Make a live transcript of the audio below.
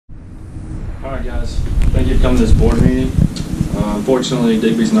Alright guys, thank you for coming to this board meeting. Unfortunately,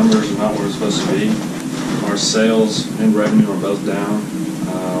 Digby's numbers are not where they're supposed to be. Our sales and revenue are both down,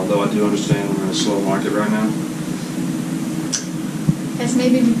 although I do understand we're in a slow market right now. Guess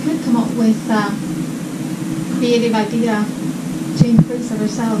maybe we could come up with a creative idea to increase our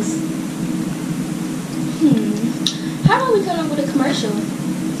sales. How about we come up with a commercial?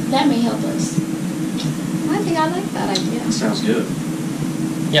 That may help us. I think I like that idea. Sounds good.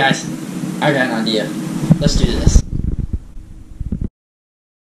 Guys, I got an idea. Let's do this.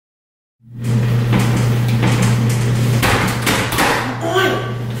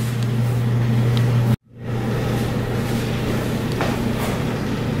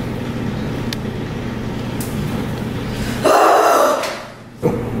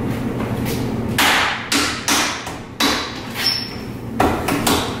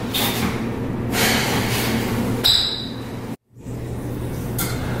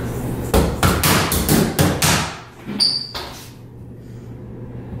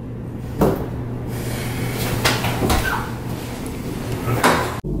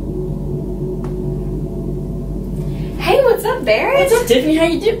 What's up, Barrett? What's up, Tiffany? How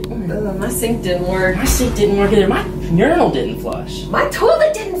you doing? My sink didn't work. My sink didn't work either. My urinal didn't flush. My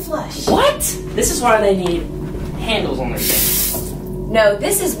toilet didn't flush. What? This is why they need handles on their sinks. No,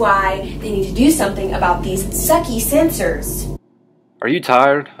 this is why they need to do something about these sucky sensors. Are you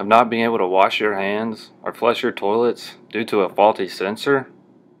tired of not being able to wash your hands or flush your toilets due to a faulty sensor?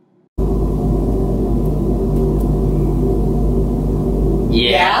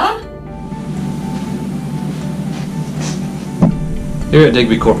 Yeah? Here at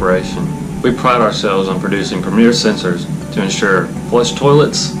Digby Corporation, we pride ourselves on producing premier sensors to ensure flush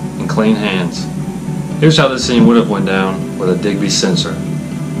toilets and clean hands. Here's how this scene would have went down with a Digby sensor.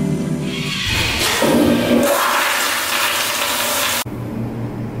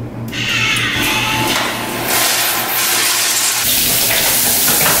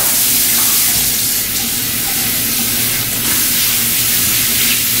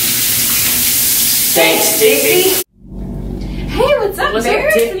 Thanks, Digby. Hey, what's up, What's Barrett?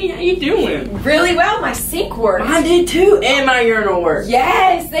 up, Tiffany? How you doing? Really well. My sink worked. Mine did too, and my urinal worked.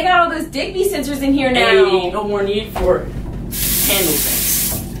 Yes, they got all those Digby sensors in here now. Hey, no more need for handle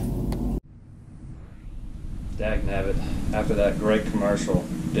sinks. Dagnabbit, after that great commercial,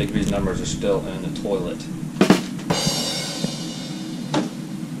 Digby's numbers are still in the toilet.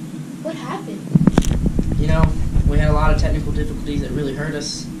 What happened? You know, we had a lot of technical difficulties that really hurt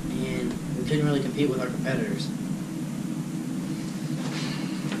us, and we couldn't really compete with our competitors.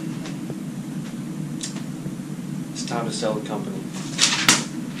 It's time to sell the company.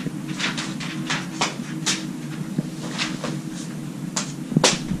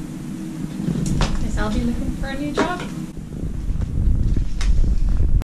 Guess I'll be looking for a new job.